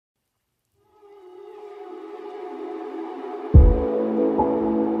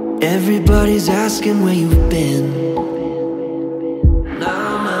Everybody's asking where you've been. No,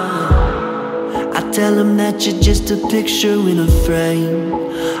 no. I tell them that you're just a picture in a frame.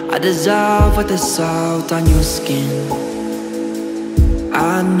 I dissolve like the salt on your skin.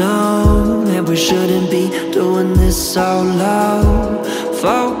 I know that we shouldn't be doing this solo.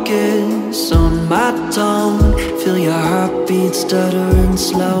 Focus on my tone. Feel your heartbeat stutter in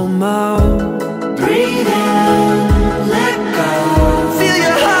slow-mo. Breathe in, let go. Feel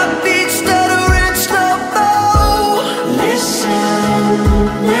your heartbeat stutter in slow-mo. Listen,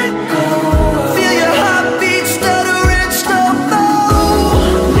 let go. Feel your heartbeat stutter in slow-mo.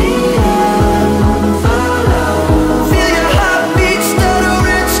 Lead and follow. Feel your heartbeat stutter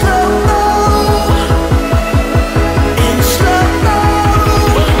in slow-mo. In slow-mo.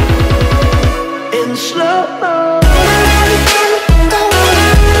 In slow-mo.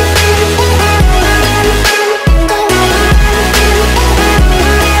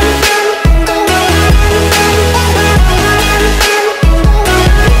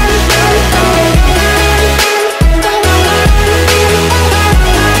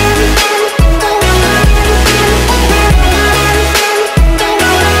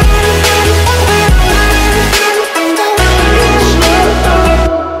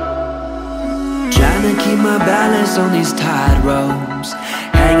 On these tide ropes,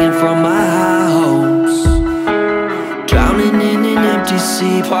 hanging from my high hopes, drowning in an empty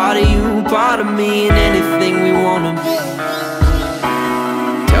sea. Part of you, part of me, and anything we wanna be.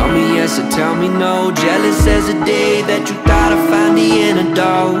 Tell me yes or tell me no. Jealous as the day that you thought I'd find the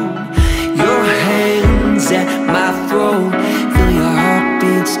antidote. Your hands at my throat. Feel your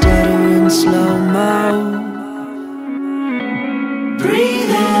heartbeat stutter in slow-mo.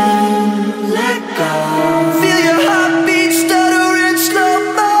 Breathe in, let go. Feel your heartbeat stutter in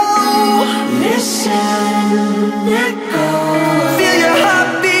slow-mo. Listen, let go. Feel your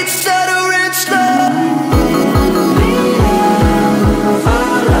heartbeat stutter in slow-mo.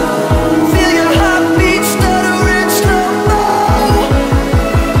 Follow. Feel your heartbeat stutter in slow-mo.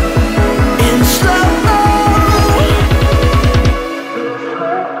 In slow-mo.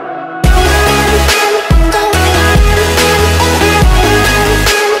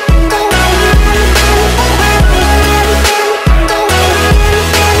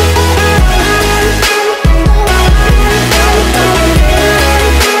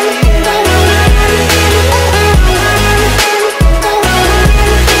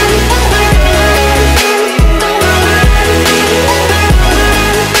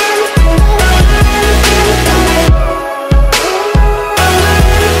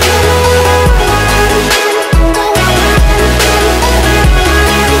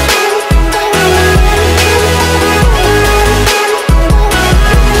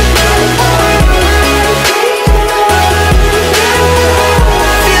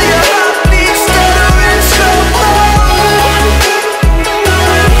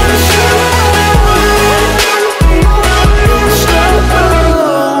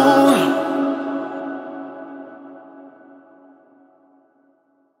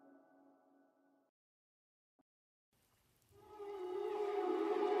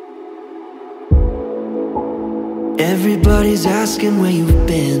 Everybody's asking where you've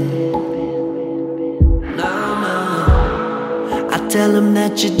been. No, no. I tell them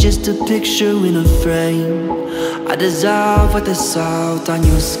that you're just a picture in a frame. I dissolve like the salt on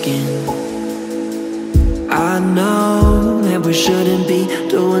your skin. I know that we shouldn't be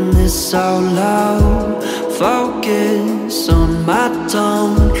doing this solo. Focus on my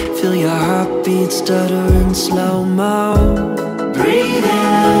tone. Feel your heartbeat stutter in slow-mo. Breathe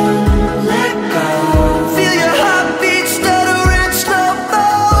in, let go. Feel your heartbeat stutter in slow-mo.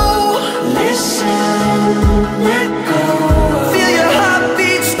 Listen, let go. Feel your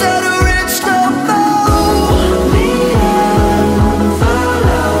heartbeat stutter in slow-mo. Lead and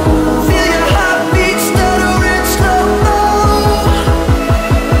follow. Feel your heartbeat stutter in slow-mo.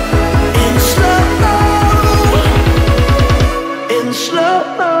 In slow-mo. In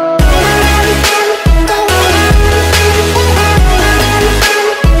slow-mo.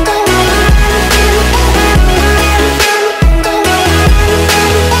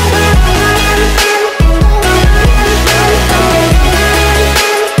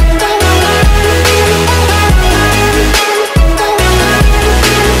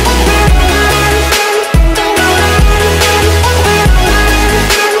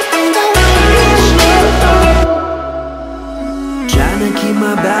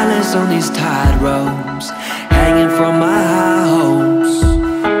 On these tide ropes, hanging from my high hopes,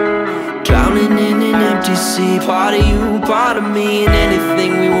 drowning in an empty sea. Part of you, part of me, and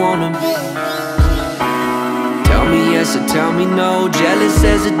anything we wanna be. Tell me yes yes or tell me no. Jealous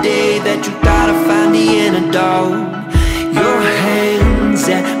as the day that you thought I found the antidote. Your hands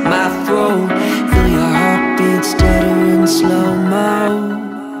at my throat, feel your heartbeat stutter in slow-mo.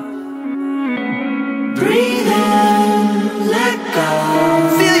 Breathe in, let go.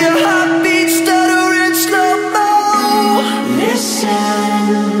 Feel your heartbeat stutter in slow-mo.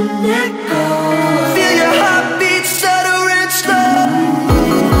 Listen, let go. Feel your heartbeat stutter in slow-mo.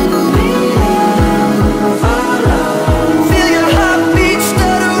 Breathe in, follow. Feel your heartbeat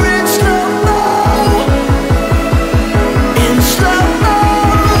stutter in slow-mo. In slow-mo.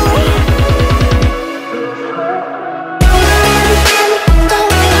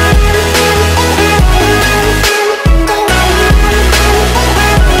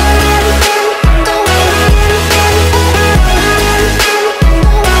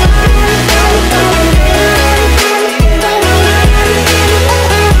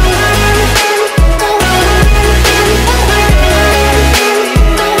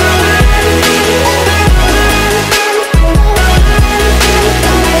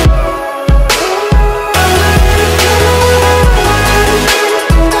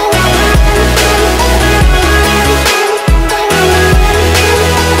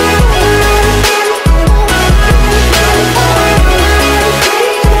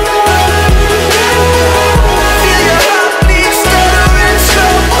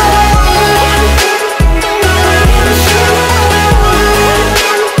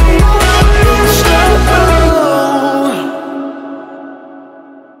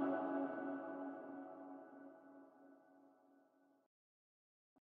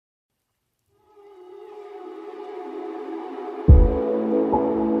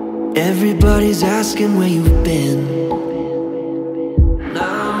 Everybody's asking where you've been. No,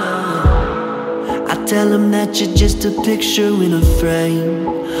 no. I tell them that you're just a picture in a frame.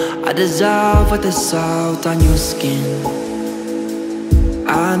 I dissolve with the salt on your skin.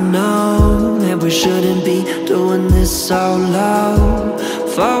 I know that we shouldn't be doing this so low.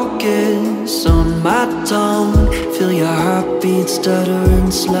 Focus on my tone, feel your heartbeat stutter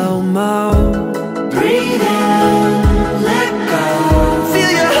in slow-mo. Breathe in, let go.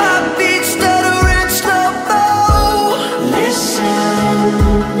 Feel your heartbeat stutter in slow-mo. Listen,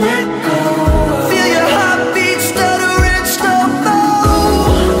 let go. Feel your heartbeat stutter in slow-mo.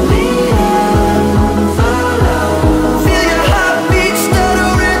 Lead and follow. Feel your heartbeat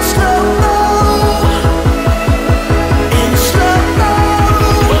stutter in slow-mo. In slow-mo.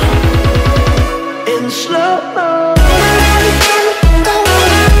 In slow-mo.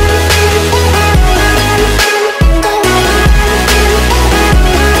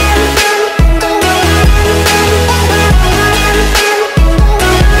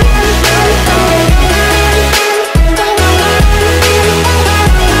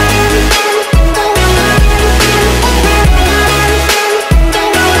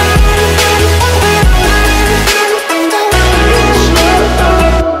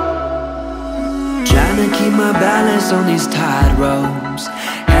 On these tight ropes,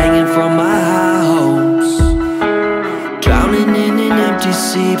 hanging from my high hopes, drowning in an empty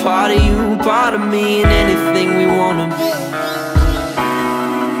sea. Part of you, part of me, and anything we wanna be.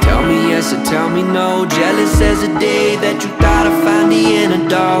 Tell me yes or tell me no. Jealous as the day that you thought I found the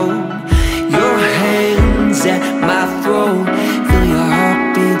antidote. Your hands at my throat, feel your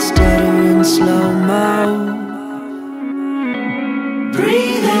heartbeat stutter in slow-mo.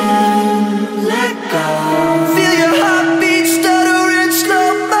 Breathe in, let go. Feel your heartbeat stutter in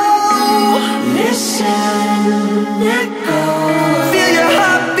slow-mo. Listen, let go. Feel your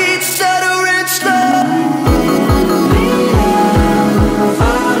heartbeat stutter in slow-mo. Breathe in,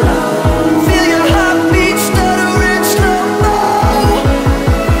 follow. Feel your heartbeat stutter in slow-mo.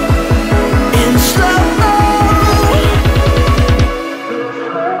 In slow-mo.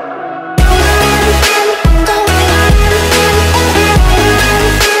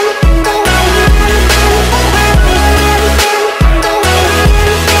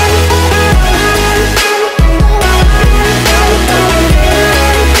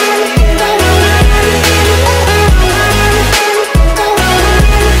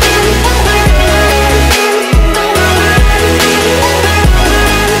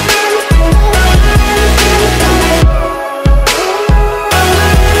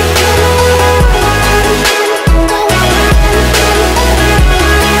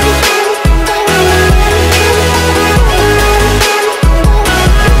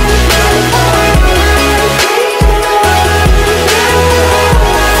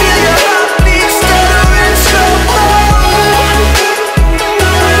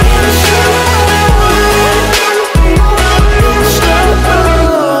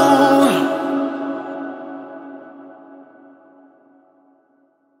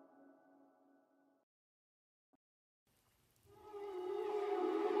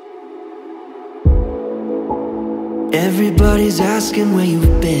 Everybody's asking where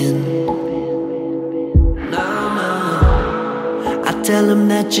you've been. No, no. I tell them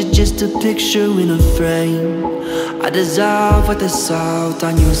that you're just a picture in a frame. I dissolve with the salt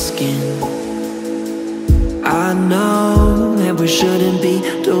on your skin. I know that we shouldn't be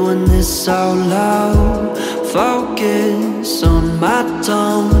doing this so low. Focus on my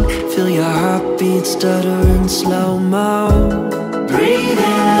tone. Feel your heartbeat stutter in slow-mo. Breathe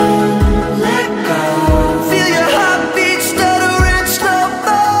in, let go. Feel your heartbeat stutter in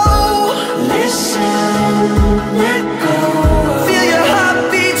slow-mo. Listen, let go. Feel your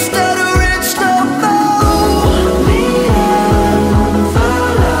heartbeat stutter in slow-mo. Lead and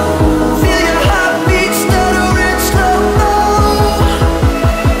follow. Feel your heartbeat stutter in slow-mo.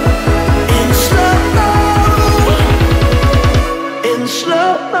 In slow-mo. In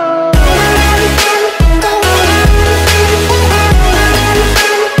slow-mo.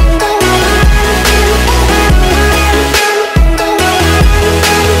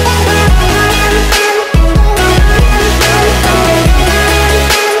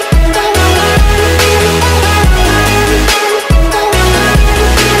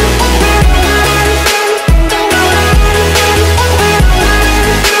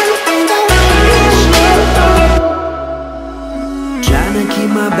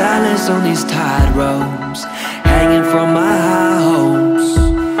 My balance on these tide ropes, hanging from my high hopes,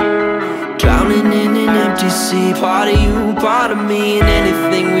 drowning in an empty sea. Part of you, part of me, and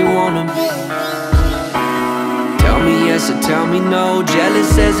anything we wanna be. Tell me yes or tell me no.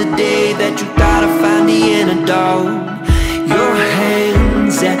 Jealous as the day that you thought I'd find the antidote. Your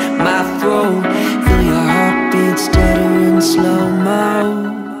hands at my throat. Feel your heartbeat stutter in slow-mo.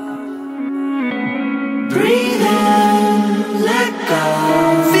 Breathe in, let go.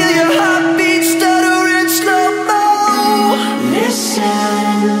 Feel your heartbeat stutter in slow-mo. Listen,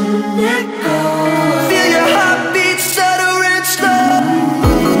 let go. Feel your heartbeat stutter in slow-mo.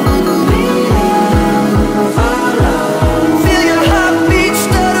 Follow. Feel your heartbeat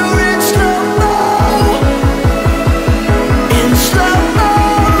stutter in slow-mo. In slow-mo.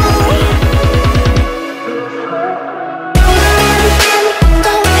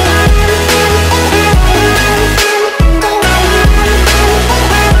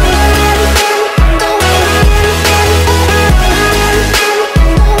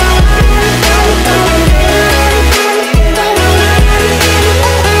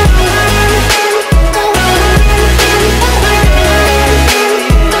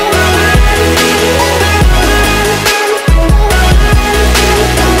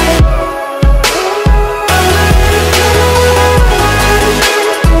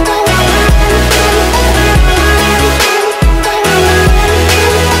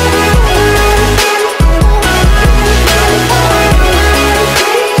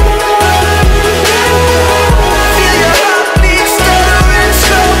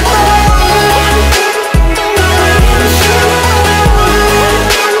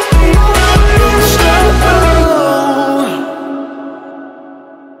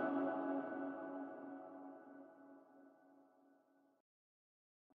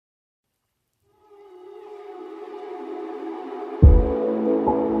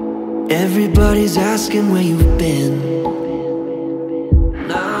 Everybody's asking where you've been.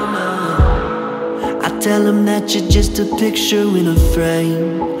 No, no. I tell them that you're just a picture in a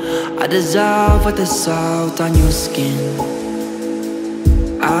frame. I dissolve with the salt on your skin.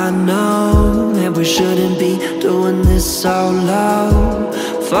 I know that we shouldn't be doing this so low.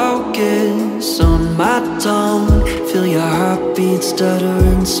 Focus on my tone. Feel your heartbeat stutter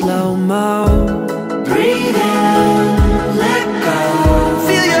in slow-mo. Breathe in, let go.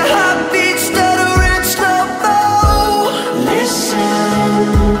 Feel your heartbeat stutter in slow-mo. Listen,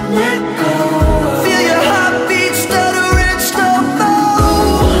 let go. Feel your heartbeat stutter in slow-mo.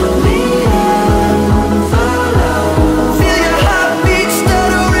 Lead and follow. Feel your heartbeat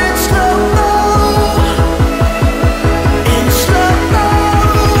stutter in slow-mo. In slow-mo.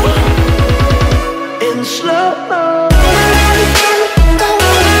 In slow-mo.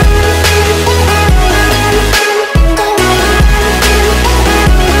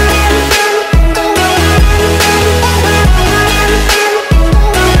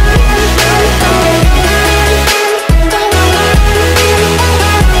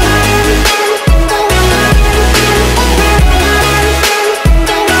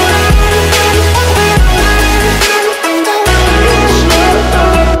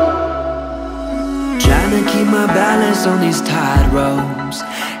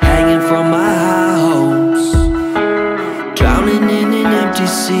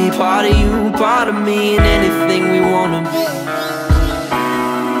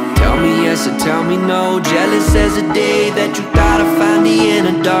 yes or tell me no. Jealous as the day that you thought I found the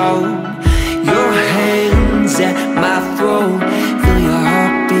antidote. Your hands at my throat, feel your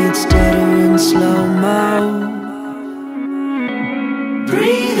heartbeat stutter in slow-mo.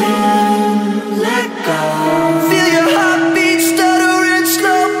 Breathe in, let go. Feel your heartbeat stutter in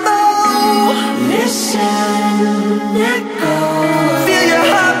slow-mo. Listen, let go. Feel your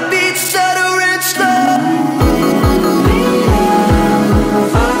heartbeat stutter in slow-mo.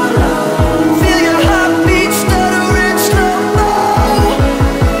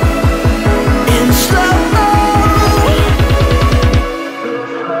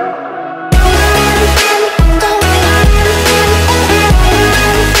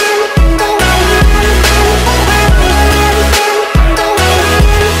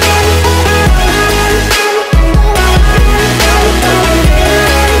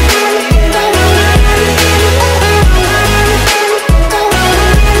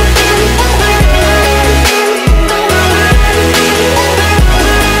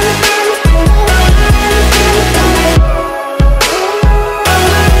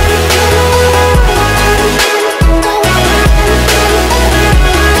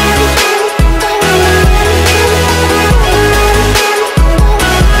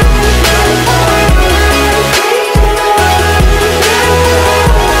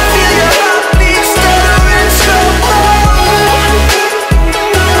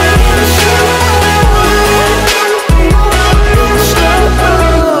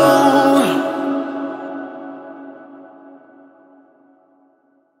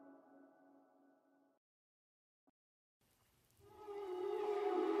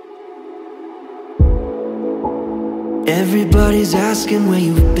 Everybody's asking where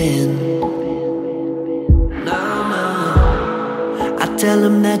you've been. No, no. I tell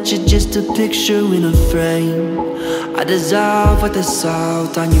them that you're just a picture in a frame. I dissolve with the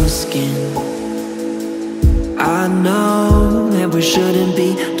salt on your skin. I know that we shouldn't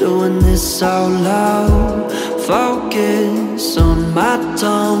be doing this so low. Focus on my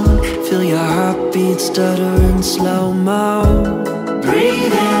tone, feel your heartbeat stutter in slow-mo.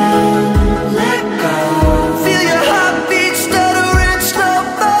 Breathe in, let go. Feel your heartbeat stutter in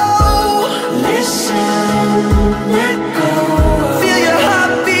slow-mo. Listen, let go. Feel your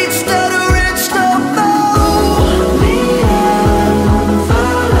heartbeat stutter in slow-mo. Lead and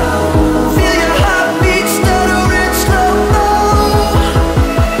follow. Feel your heartbeat stutter in slow-mo.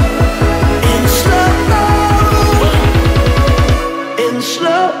 In slow-mo. In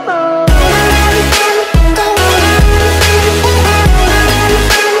slow-mo.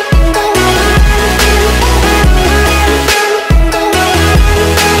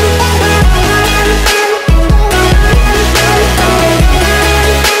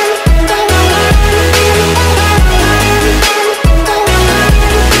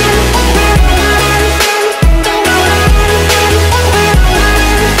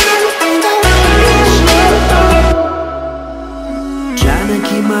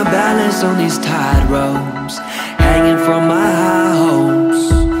 On these tight ropes, hanging from my high hopes,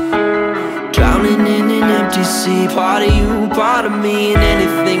 drowning in an empty sea. Part of you, part of me, and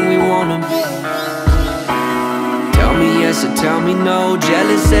anything we wanna be. Tell me yes or tell me no.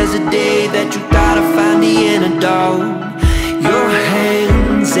 Jealous as the day that you thought I found the antidote. Your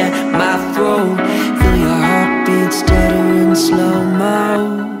hands at my throat, feel your heartbeat stutter in slow-mo.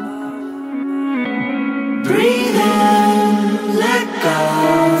 Breathe in, let go.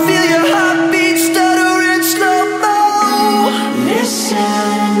 Feel your heartbeat stutter in slow-mo. Listen,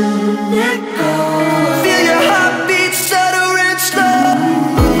 let go. Feel your heartbeat stutter in slow-mo.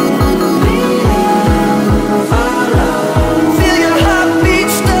 Follow. Feel your heartbeat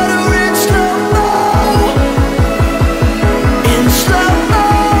stutter in slow-mo. In slow-mo.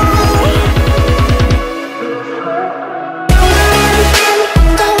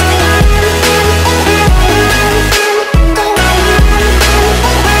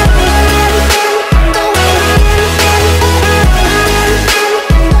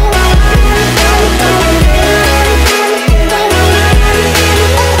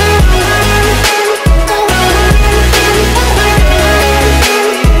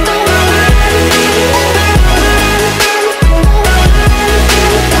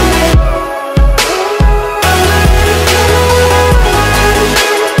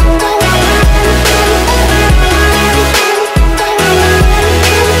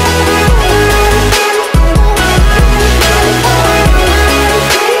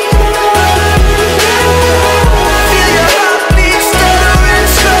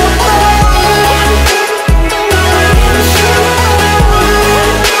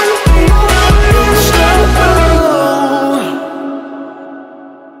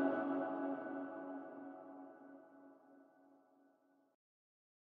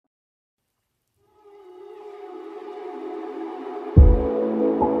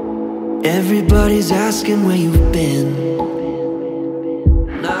 Everybody's asking where you've been.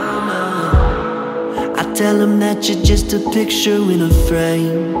 No, no. I tell them that you're just a picture in a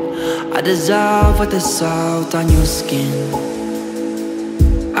frame. I dissolve with the salt on your skin.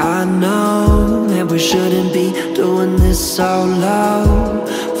 I know that we shouldn't be doing this so low.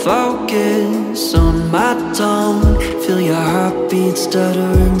 Focus on my tone. Feel your heartbeat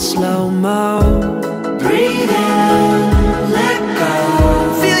stutter in slow-mo. Breathe in, let go.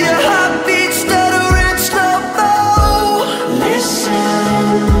 Feel your heartbeat stutter in slow-mo.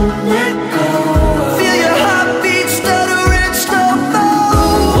 Listen, let go. Feel your heartbeat stutter in slow-mo.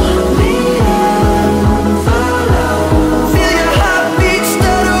 Lead and follow. Feel your heartbeat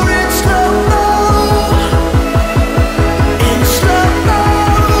stutter in slow-mo. In slow-mo.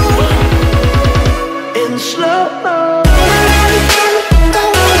 In slow-mo.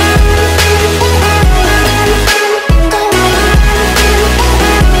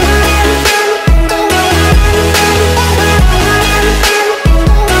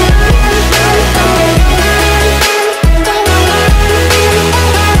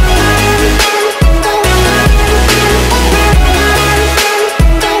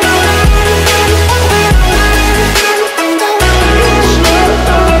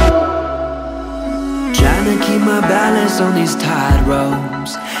 On these tide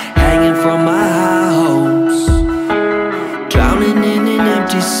ropes, hanging from my high hopes, drowning in an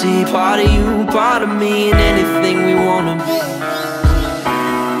empty sea. Part of you, part of me, and anything we wanna be.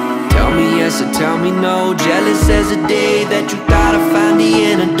 Tell me yes or tell me no. Jealous as the day that you thought I found the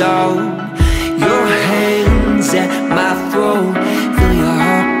antidote. Your hands at my throat. Feel your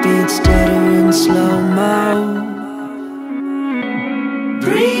heartbeat stutter in slow-mo.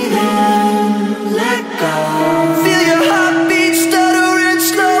 Breathe in, let go. Feel your heartbeat stutter in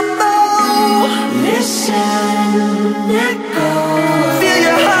slow-mo. Listen, let go. Feel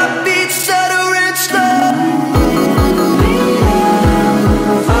your heartbeat stutter in slow-mo.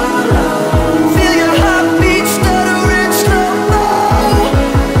 Follow. Feel your heartbeat stutter in slow-mo.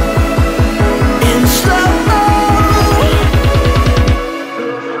 In slow-mo.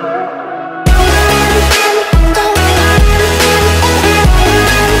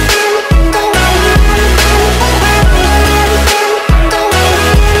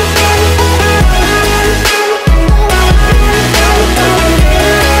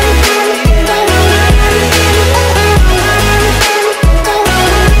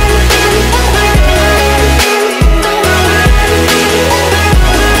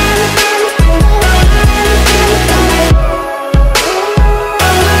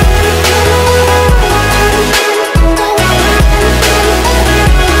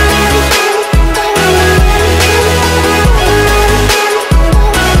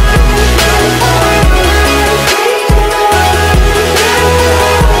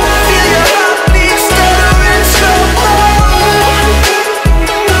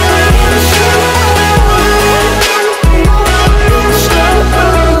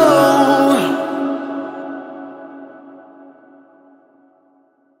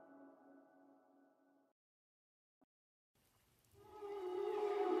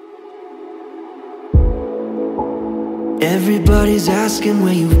 Everybody's asking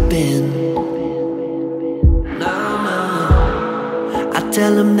where you've been. No, no. I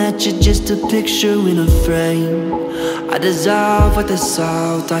tell them that you're just a picture in a frame. I dissolve with the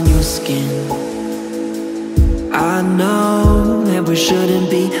salt on your skin. I know that we shouldn't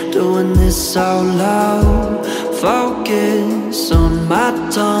be doing this so low. Focus on my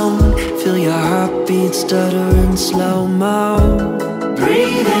tone. Feel your heartbeat stutter in slow-mo.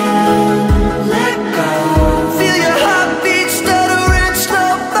 Breathe in, let go. Feel your heartbeat stutter in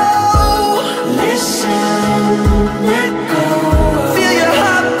slow-mo. Listen, let go. Feel your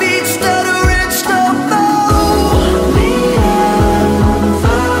heartbeat stutter in slow-mo. Lead and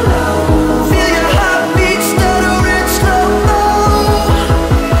follow. Feel your heartbeat stutter in slow-mo.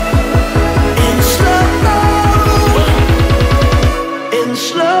 In slow-mo. In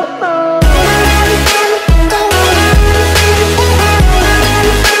slow-mo.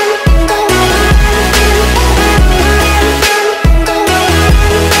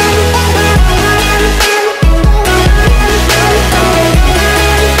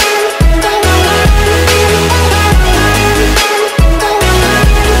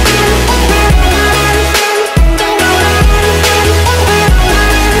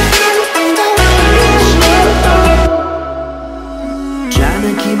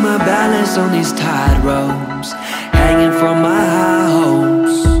 On these tide ropes, hanging from my high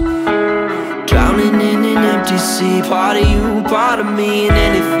hopes, drowning in an empty sea. Part of you, part of me, and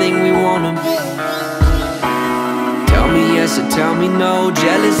anything we wanna be. Tell me yes yes or tell me no.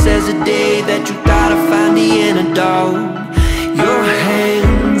 Jealous as the day that you thought I found the antidote. Your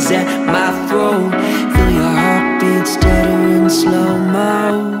hands at my throat, feel your heartbeat stutter in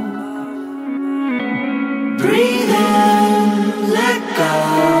slow-mo. Breathe in, let go.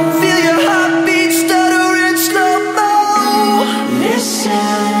 Feel your heartbeat stutter in slow-mo.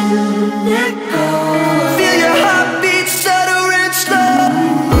 Listen, let go. Feel your heartbeat stutter in slow-mo.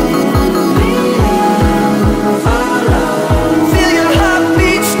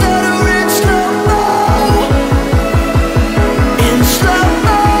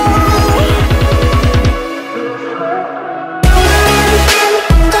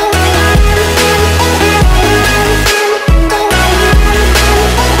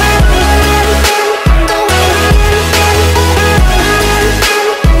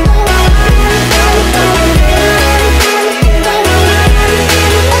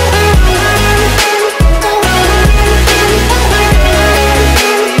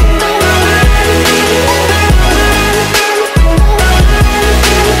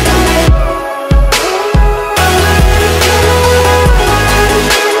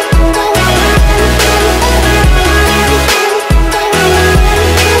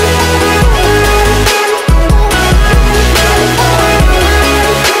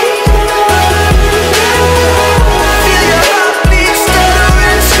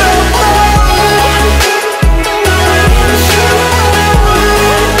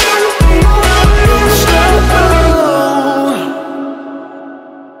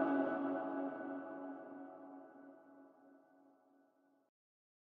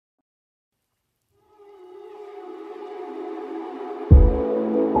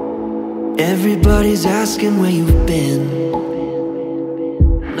 Everybody's asking where you've been.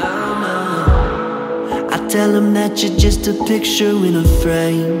 No, no. I tell them that you're just a picture in a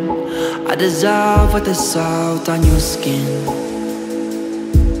frame. I dissolve with the salt on your skin.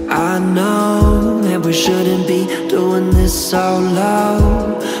 I know that we shouldn't be doing this so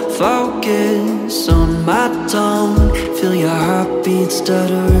low. Focus on my tone, feel your heartbeat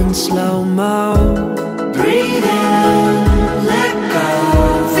stutter in slow-mo. Breathe in, let go.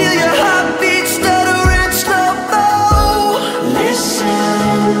 Feel your heartbeat stutter in slow-mo.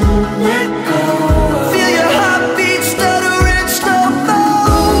 Listen, let go. Feel your heartbeat stutter in slow-mo.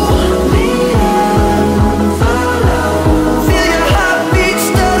 Lead and follow. Feel your heartbeat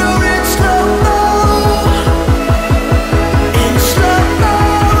stutter in slow-mo. In slow-mo.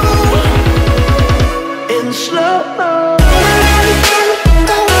 In slow-mo.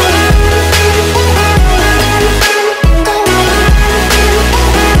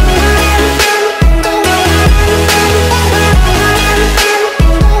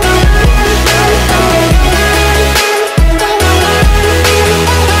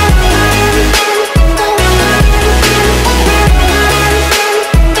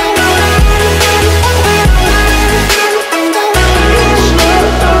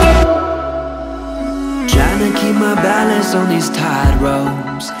 My balance on these tight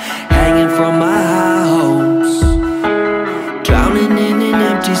ropes, hanging from my high hopes, drowning in an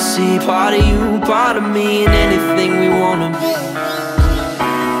empty sea. Part of you, part of me, and anything we wanna be.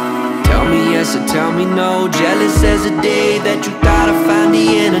 Tell me yes or tell me no. Jealous as the day that you thought I found the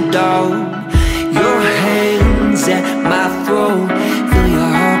antidote. Your hands at my throat, feel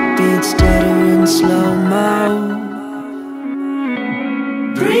your heartbeat stutter in slow-mo.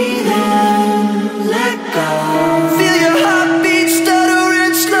 Breathe in, let go. Feel your heartbeat stutter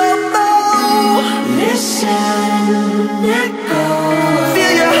in slow-mo. Listen, let go.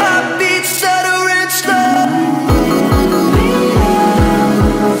 Feel your heartbeat stutter in slow-mo. Lead and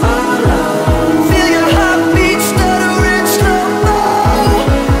follow. Feel your heartbeat stutter in slow-mo.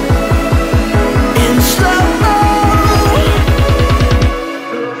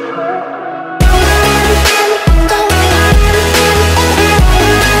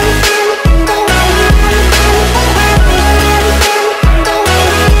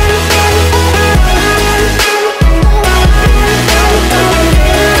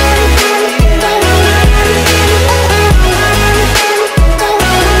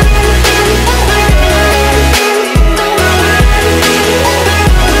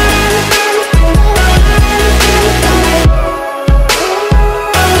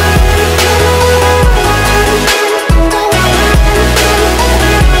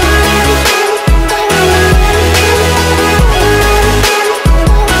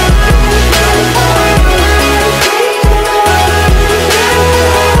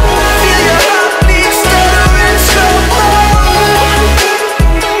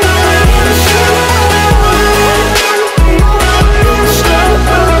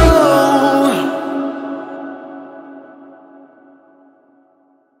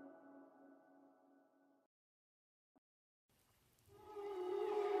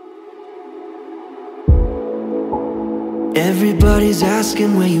 Everybody's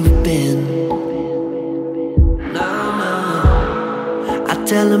asking where you've been. No, no. I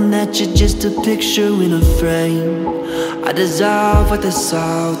tell them that you're just a picture in a frame. I dissolve with the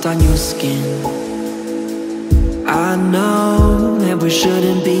salt on your skin. I know that we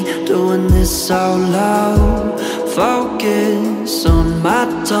shouldn't be doing this so low. Focus on my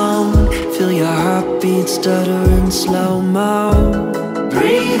tone. Feel your heartbeat stutter in slow-mo.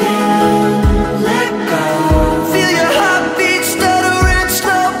 Breathe in, let go. Feel your heartbeat stutter in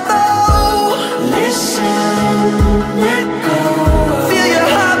slow-mo. Listen, let go. Feel your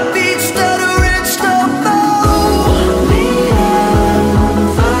heartbeat stutter in slow-mo. Lead and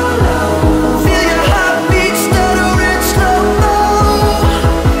follow. Feel your heartbeat stutter in slow-mo.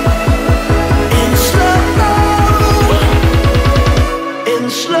 In slow-mo. In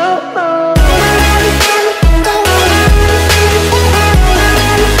slow-mo.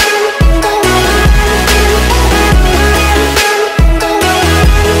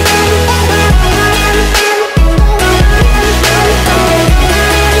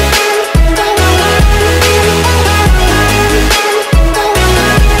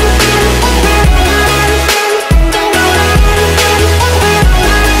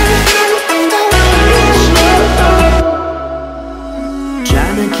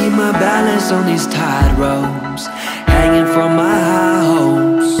 My balance on these tight ropes, hanging from my high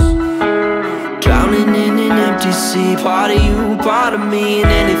hopes, drowning in an empty sea. Part of you, part of me,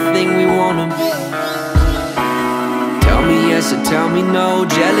 and anything we wanna be. Tell me yes or tell me no.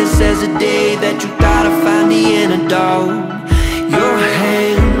 Jealous as the day that you thought I found the antidote. Your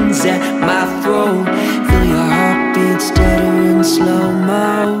hands at my throat. Feel your heartbeat stutter in slow-mo.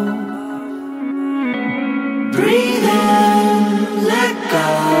 Breathe in, let go.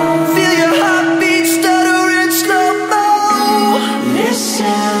 Feel your heartbeat stutter in slow-mo.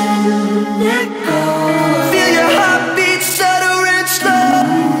 Listen, let go. Feel your heartbeat stutter in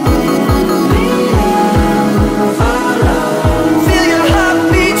slow-mo. Follow. Feel your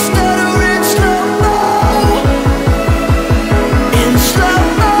heartbeat stutter in slow-mo. In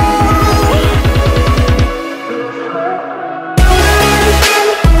slow-mo.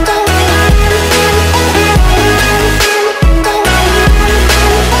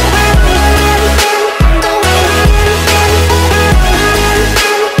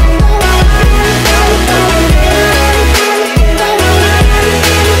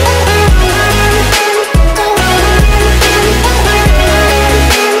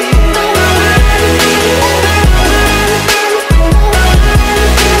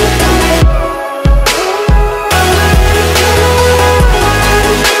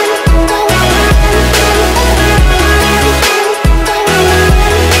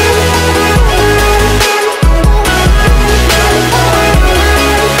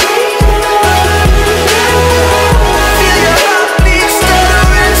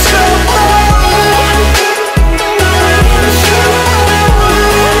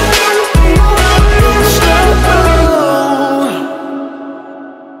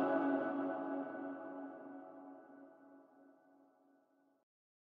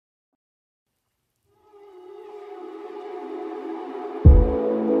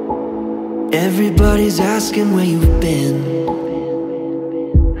 Everybody's asking where you've been.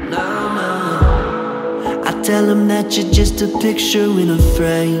 No, no. I tell them that you're just a picture in a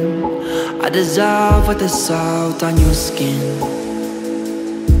frame. I dissolve with the salt on your skin.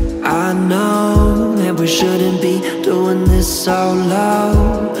 I know that we shouldn't be doing this so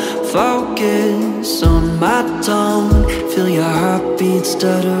low. Focus on my tone. Feel your heartbeat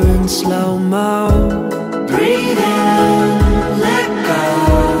stutter in slow-mo. Breathe in, let go.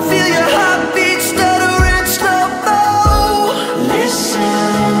 Feel your heartbeat stutter in slow-mo.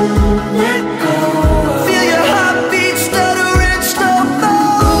 Listen, let go. Feel your heartbeat stutter in slow-mo.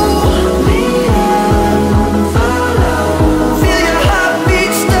 Lead and follow. Feel your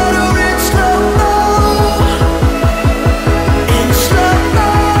heartbeat stutter in slow-mo. In slow-mo.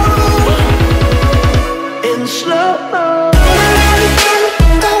 In slow-mo.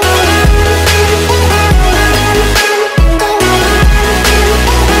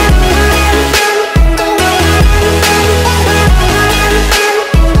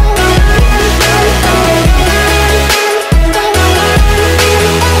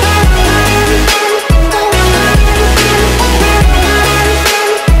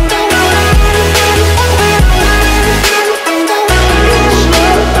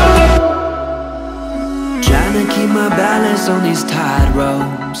 My balance on these tight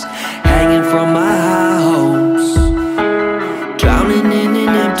ropes, hanging from my high hopes, drowning in an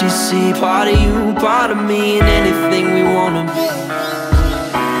empty sea. Part of you, part of me, and anything we wanna be.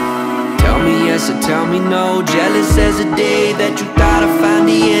 Tell me yes yes or tell me no. Jealous as the day that you thought I found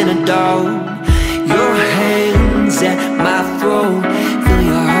the antidote. Your hands at my throat, feel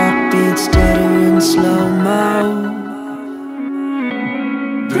your heartbeat stutter in slow-mo.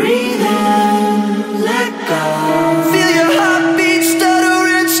 Breathe in, let go. Feel your heartbeat stutter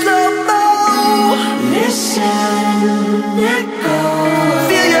in slow-mo. Listen, echo.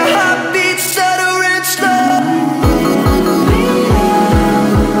 Feel your heartbeat stutter in slow-mo.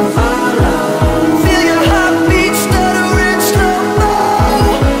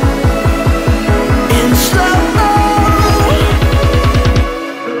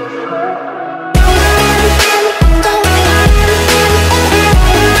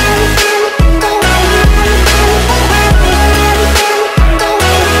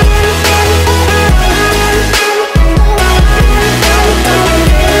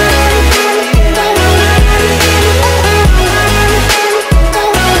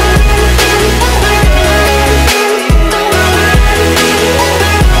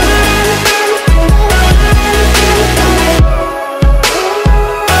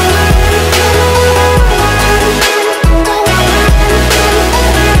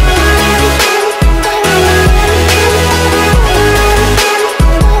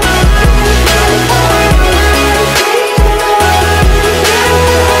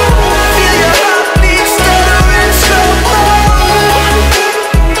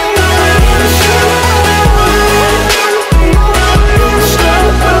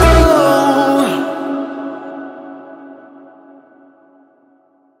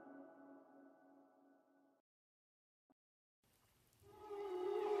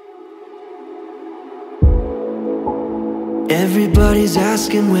 Everybody's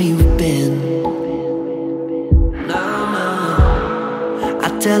asking where you've been. No, no. I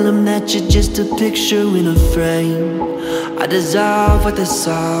tell them that you're just a picture in a frame. I dissolve with the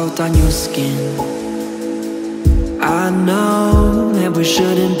salt on your skin. I know that we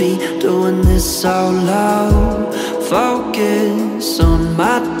shouldn't be doing this so low. Focus on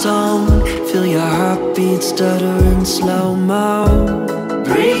my tone, feel your heartbeat stutter in slow-mo.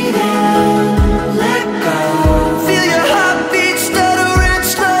 Breathe in, let go. Feel your heartbeat stutter in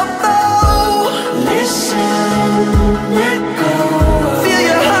slow-mo. Listen, let go. Feel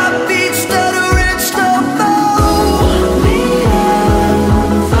your heartbeat stutter in slow-mo. Lead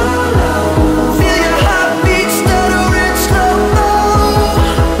and follow. Feel your heartbeat stutter in slow-mo.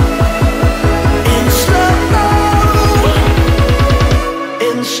 In slow-mo.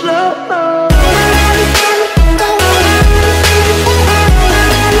 In slow-mo.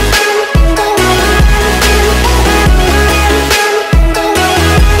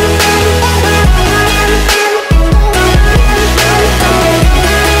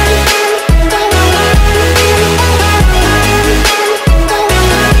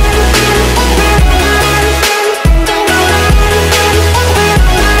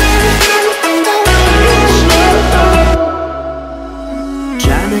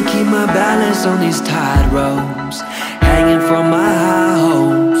 On these tight ropes, hanging from my high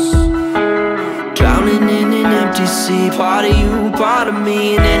hopes, drowning in an empty sea. Part of you, part of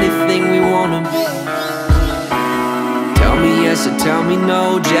me, and anything we wanna be. Tell me yes or tell me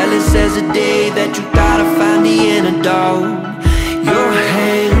no. Jealous as the day that you thought I found the antidote. Your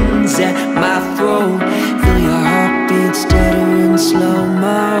hands at my throat, feel your heartbeat stutter in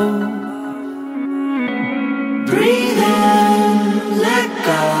slow-mo. Breathe in, let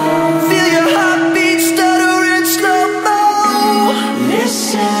go. Feel your heartbeat stutter in slow-mo.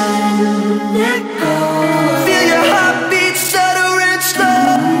 Listen, echo. Feel your heartbeat stutter in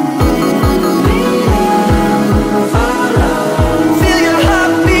slow-mo. Follow. Feel your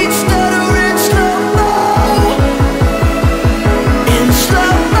heartbeat stutter in slow-mo. In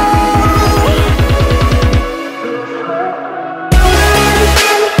slow-mo.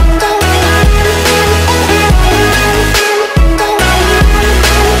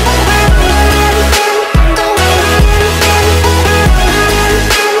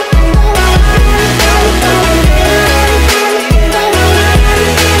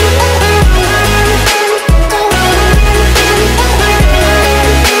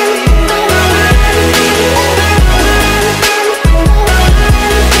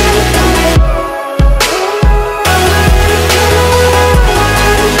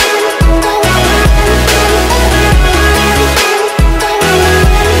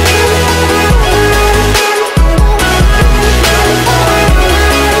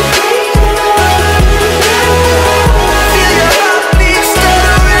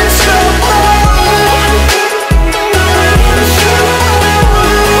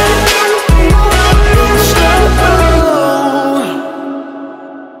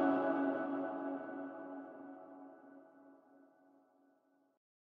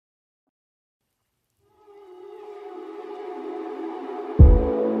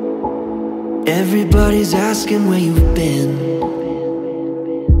 Everybody's asking where you've been.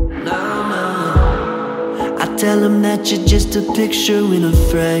 No, no. I tell them that you're just a picture in a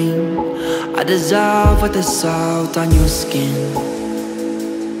frame. I dissolve with the salt on your skin.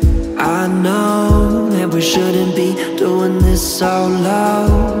 I know that we shouldn't be doing this so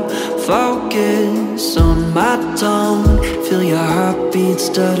low. Focus on my tone. Feel your heartbeat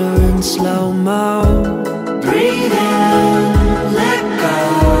stutter in slow-mo. Breathe in, let go.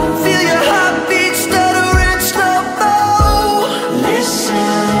 Feel your heartbeat stutter in slow-mo. Listen,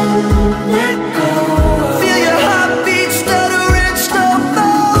 let go. Feel your heartbeat stutter in slow-mo.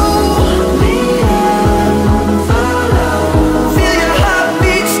 Lead and follow. Feel your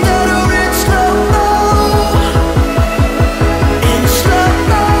heartbeat stutter in slow-mo. In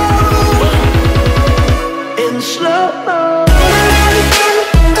slow-mo. In slow-mo.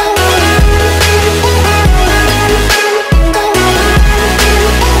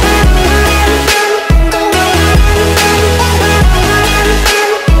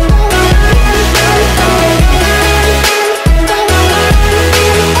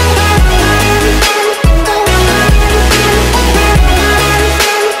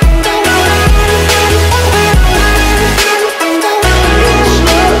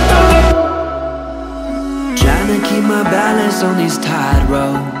 Keep my balance on these tight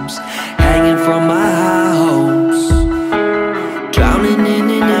ropes, hanging from my high hopes, drowning in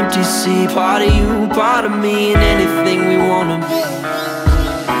an empty sea. Part of you, part of me, and anything we wanna be.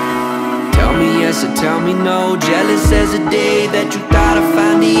 Tell me yes or tell me no. Jealous as the day that you thought I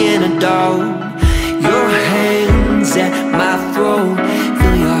found the antidote. Your hands at my throat.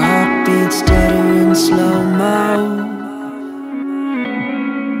 Feel your heartbeat stutter in slow-mo.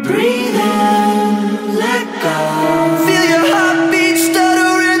 Breathe in, let go. Feel your heartbeat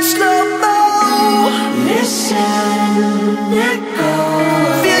stutter in slow-mo. Listen, let go.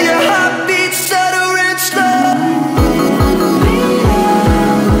 Feel your heartbeat stutter in slow-mo.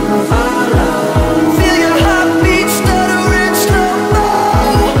 Follow. Feel your heartbeat stutter in slow-mo.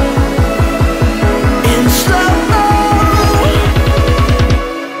 In slow-mo.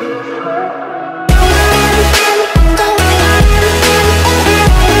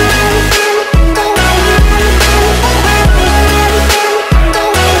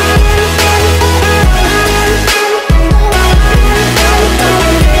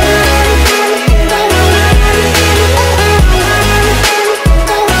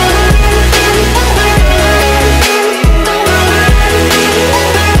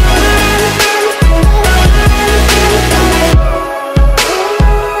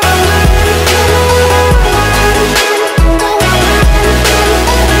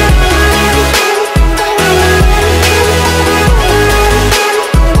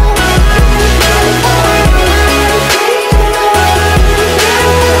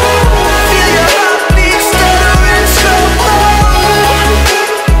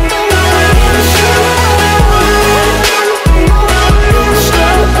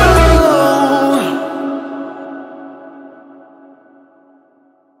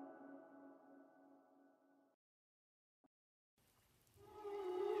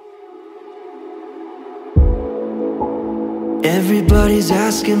 Everybody's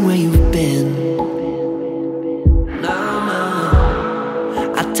asking where you've been. No, no.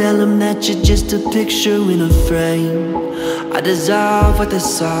 I tell them that you're just a picture in a frame. I dissolve with the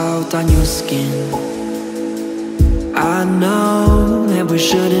salt on your skin. I know that we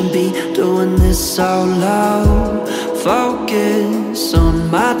shouldn't be doing this so low. Focus on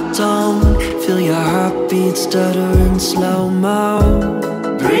my tone. Feel your heartbeat stutter in slow-mo.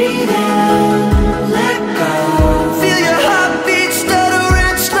 Breathe in, let go. Feel your heartbeat stutter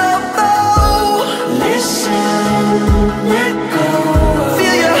in slow-mo. Listen, let go.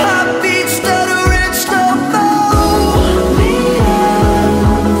 Feel your heartbeat stutter in slow-mo. Lead and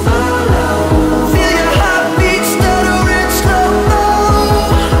follow. Feel your heartbeat stutter in slow-mo.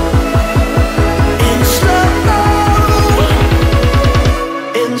 In slow-mo.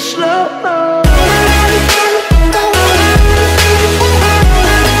 In slow-mo.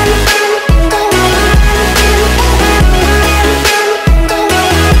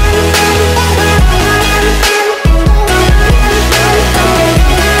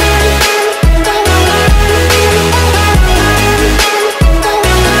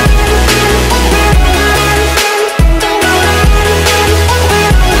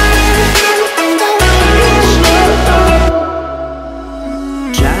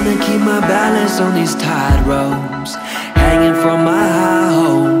 Keep my balance on these tight ropes, hanging from my high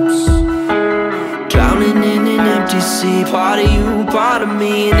hopes, drowning in an empty sea. Part of you, part of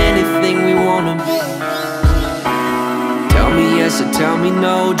me, and anything we wanna be. Tell me yes yes or tell me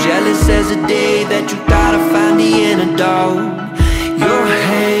no. Jealous as the day that you thought I find the antidote. Your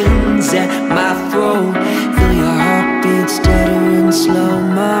hands at my throat, feel your heartbeat stutter in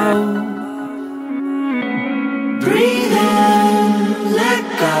slow-mo. Breathe in, let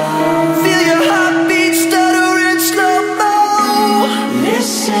go. Feel your heartbeat stutter in slow-mo.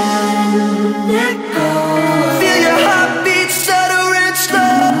 Listen, let go. Feel your heartbeat stutter in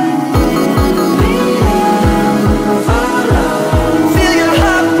slow-mo. Breathe in, follow. Feel your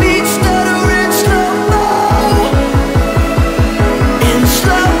heartbeat stutter in slow-mo. In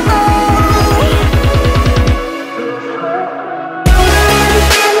slow-mo.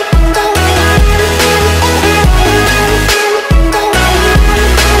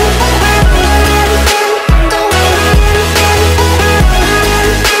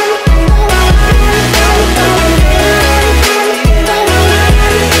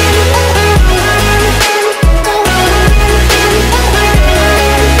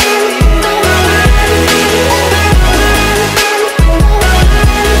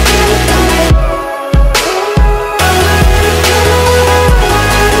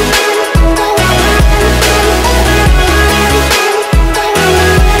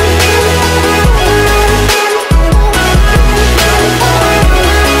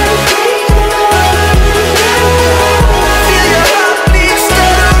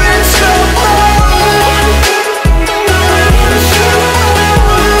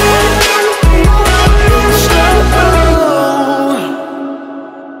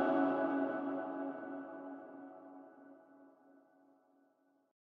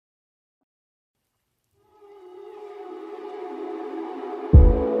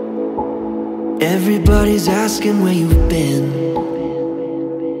 Everybody's asking where you've been.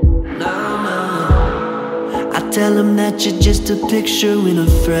 No, no. I tell them that you're just a picture in a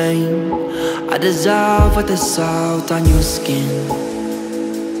frame. I dissolve with the salt on your skin.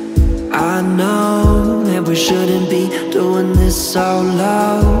 I know that we shouldn't be doing this so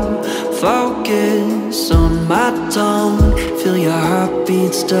low. Focus on my tone, feel your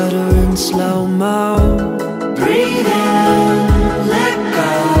heartbeat stutter in slow-mo. Breathe in, let go.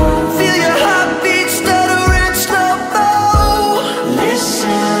 Feel your heartbeat stutter in slow-mo.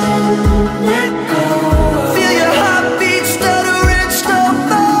 Listen, let go. Feel your heartbeat stutter in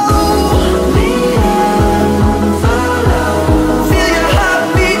slow-mo. Lead and follow. Feel your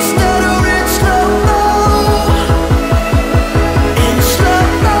heartbeat stutter in slow-mo. In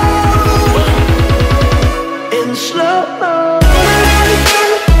slow-mo. In slow-mo.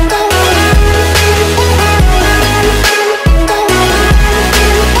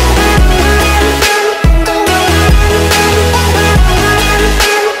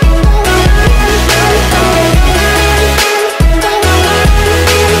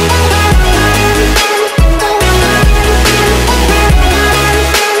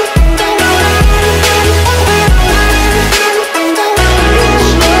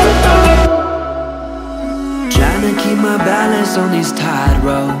 On these tight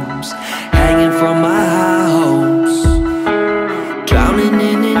ropes, hanging from my high hopes, drowning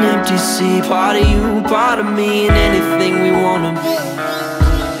in an empty sea. Part of you, part of me, and anything we wanna be.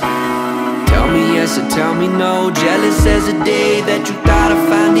 Tell me yes or tell me no. Jealous as the day that you thought I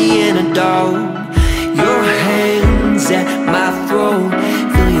find the antidote. Your hands at my throat,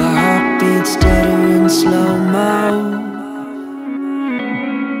 feel your heartbeat stutter in slow-mo.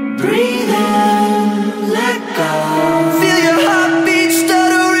 Breathe in, let go. Feel your heartbeat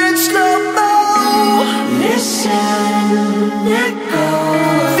stutter in slow-mo. Listen, let go.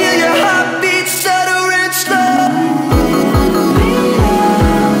 Feel your heartbeat stutter in slow-mo. Breathe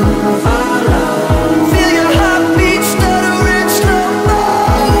in, follow. Feel your heartbeat stutter in slow-mo.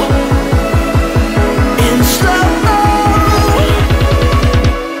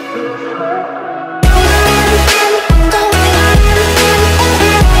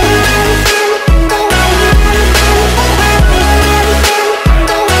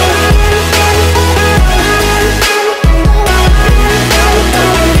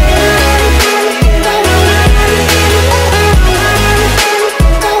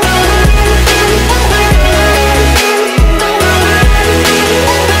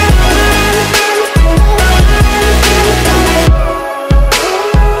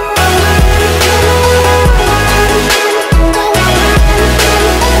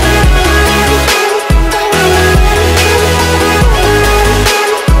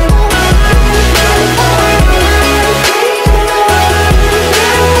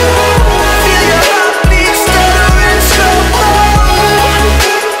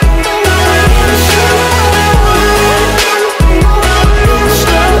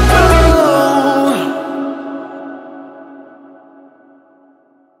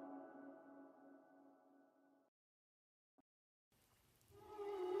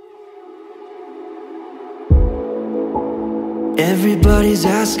 Everybody's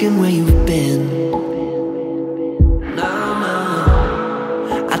asking where you've been. No,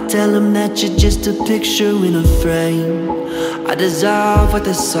 no. I tell them that you're just a picture in a frame. I dissolve with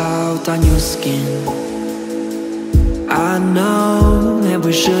the salt on your skin. I know that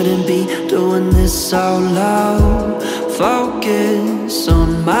we shouldn't be doing this so low. Focus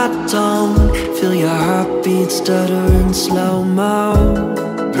on my tone. Feel your heartbeat stutter in slow-mo.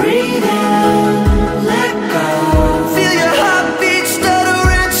 Breathe in, let go. Feel your heartbeat stutter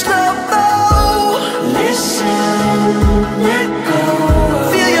in slow-mo. Listen, let go.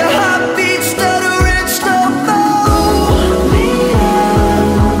 Feel your heartbeat stutter in slow-mo. Lead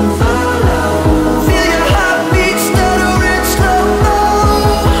and follow. Feel your heartbeat stutter in slow-mo.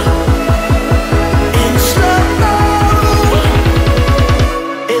 In slow-mo.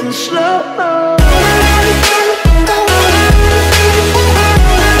 In slow-mo.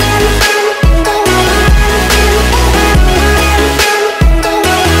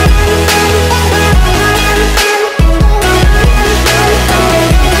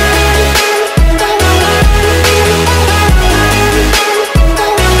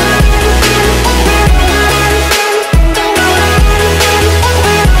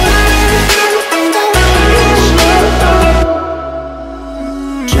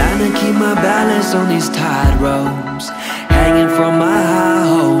 My balance on these tight ropes, hanging from my high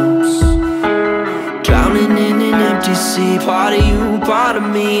hopes, drowning in an empty sea. Part of you, part of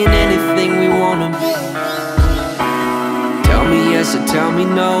me, and anything we wanna be. Tell me yes or tell me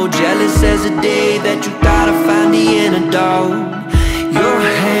no. Jealous as the day that you thought I found the antidote. Your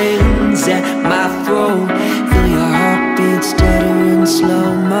hands at my throat. Feel your heartbeat stutter in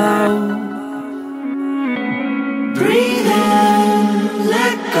slow-mo. Breathe in,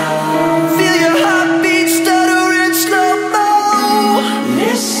 let go. Feel your heartbeat stutter in slow-mo.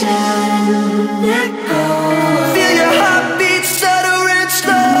 Listen, let go. Feel your heartbeat stutter in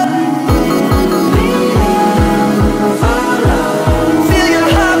slow-mo. Lead and follow. Feel your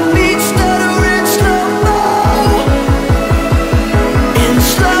heartbeat stutter in slow-mo. In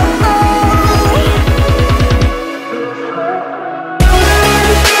slow-mo.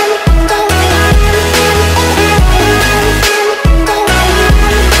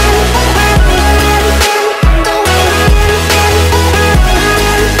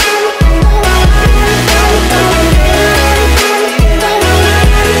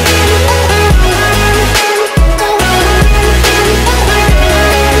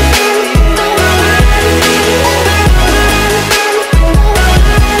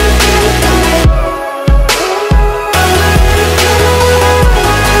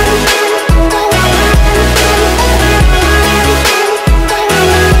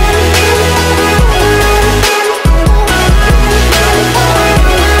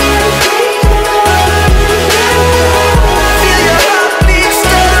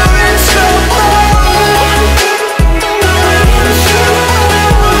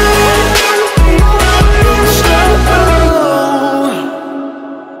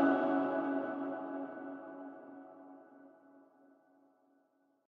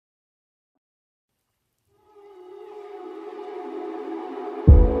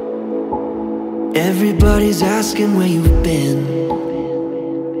 Everybody's asking where you've been.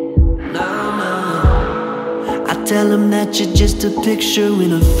 No, no. I tell them that you're just a picture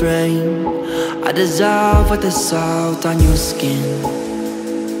in a frame. I dissolve with the salt on your skin.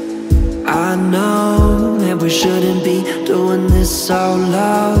 I know that we shouldn't be doing this so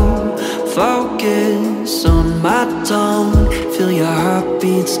low. Focus on my tone. Feel your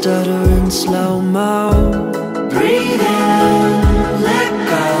heartbeat stutter in slow-mo. Breathe in, let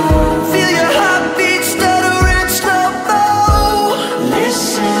go. Feel your heartbeat stutter in slow-mo.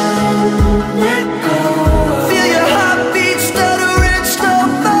 Listen, let go. Feel your heartbeat stutter in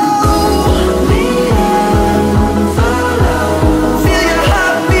slow-mo. Lead and follow. Feel your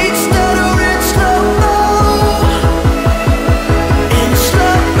heartbeat stutter in slow-mo. In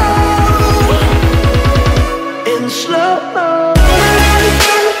slow-mo. In slow-mo.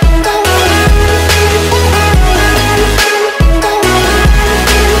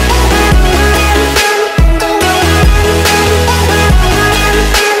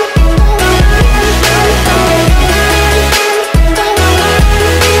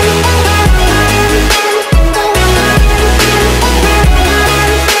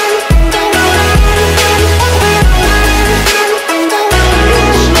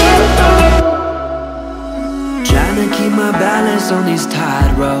 My balance on these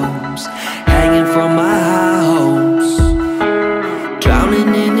tight ropes, hanging from my high hopes,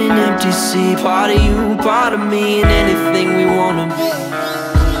 drowning in an empty sea. Part of you, part of me, and anything we wanna be.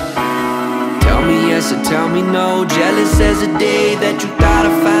 Tell me yes yes or tell me no. Jealous as the day that you thought I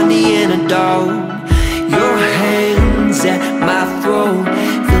find the antidote. Your hands at my throat,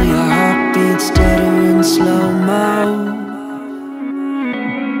 feel your heartbeat stutter in slow-mo.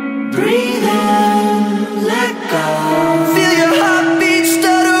 Breathe in, let go. Feel your heartbeat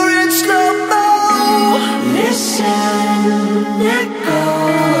stutter in slow-mo. Listen, let go.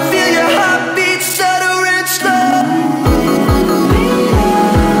 Feel your heartbeat stutter in slow-mo.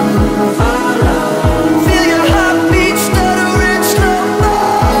 Feel your heartbeat stutter in slow-mo.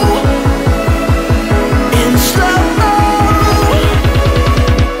 In slow-mo.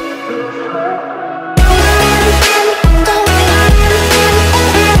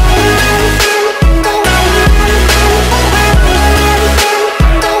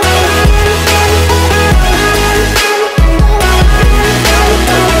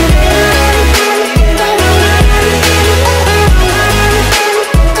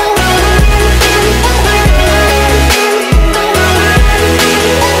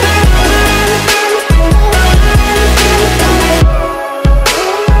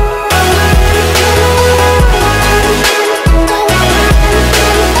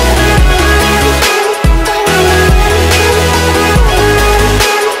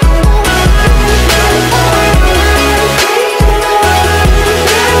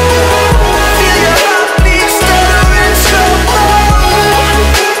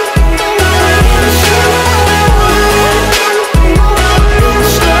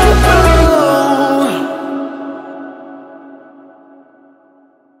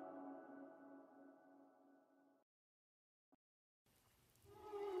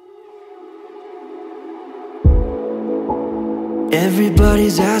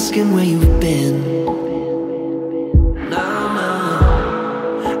 Everybody's asking where you've been. No, no.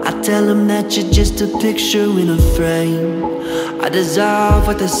 I tell them that you're just a picture in a frame. I dissolve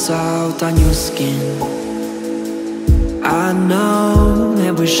like the salt on your skin. I know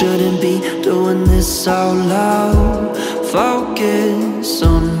that we shouldn't be doing this so low. Focus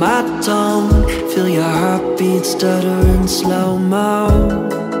on my tone, feel your heartbeat stutter in slow-mo.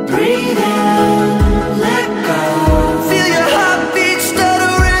 Breathe in, let go. Feel your heartbeat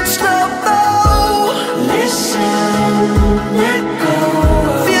stutter in slow-mo. Listen, let go.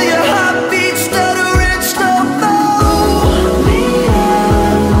 Feel your heartbeat stutter in slow-mo. Lead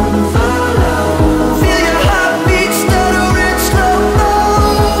and follow. Feel your heartbeat stutter in slow-mo.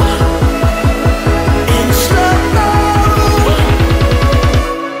 In slow-mo.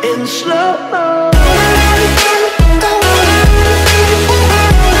 In slow-mo.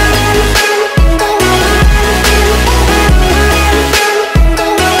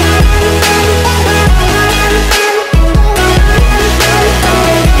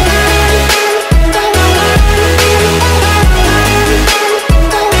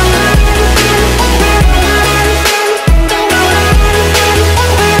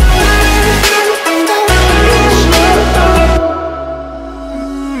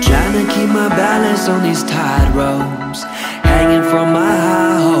 On these tide ropes, hanging from my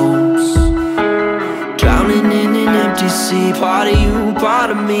high hopes, drowning in an empty sea. Part of you,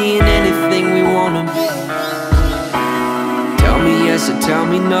 part of me, and anything we wanna be. Tell me yes or tell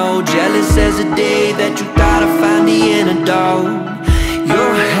me no. Jealous as the day that you thought I find the antidote.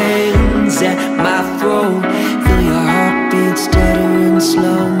 Your hands at my throat,